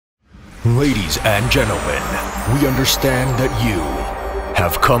Ladies and gentlemen, we understand that you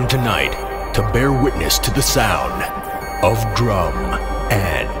have come tonight to bear witness to the sound of drum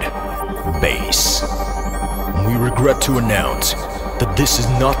and bass. We regret to announce that this is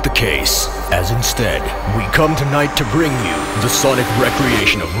not the case, as instead, we come tonight to bring you the sonic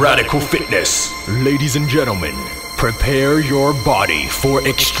recreation of radical fitness. Ladies and gentlemen, prepare your body for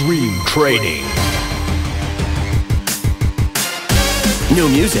extreme training. New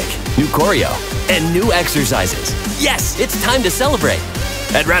music, new choreo, and new exercises. Yes, it's time to celebrate.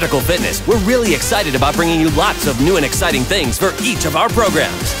 At Radical Fitness, we're really excited about bringing you lots of new and exciting things for each of our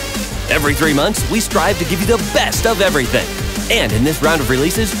programs. Every 3 months, we strive to give you the best of everything. And in this round of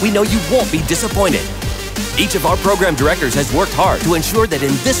releases, we know you won't be disappointed. Each of our program directors has worked hard to ensure that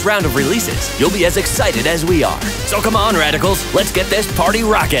in this round of releases, you'll be as excited as we are. So come on, Radicals, let's get this party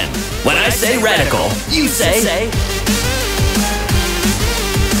rockin'. When I say radical, you say...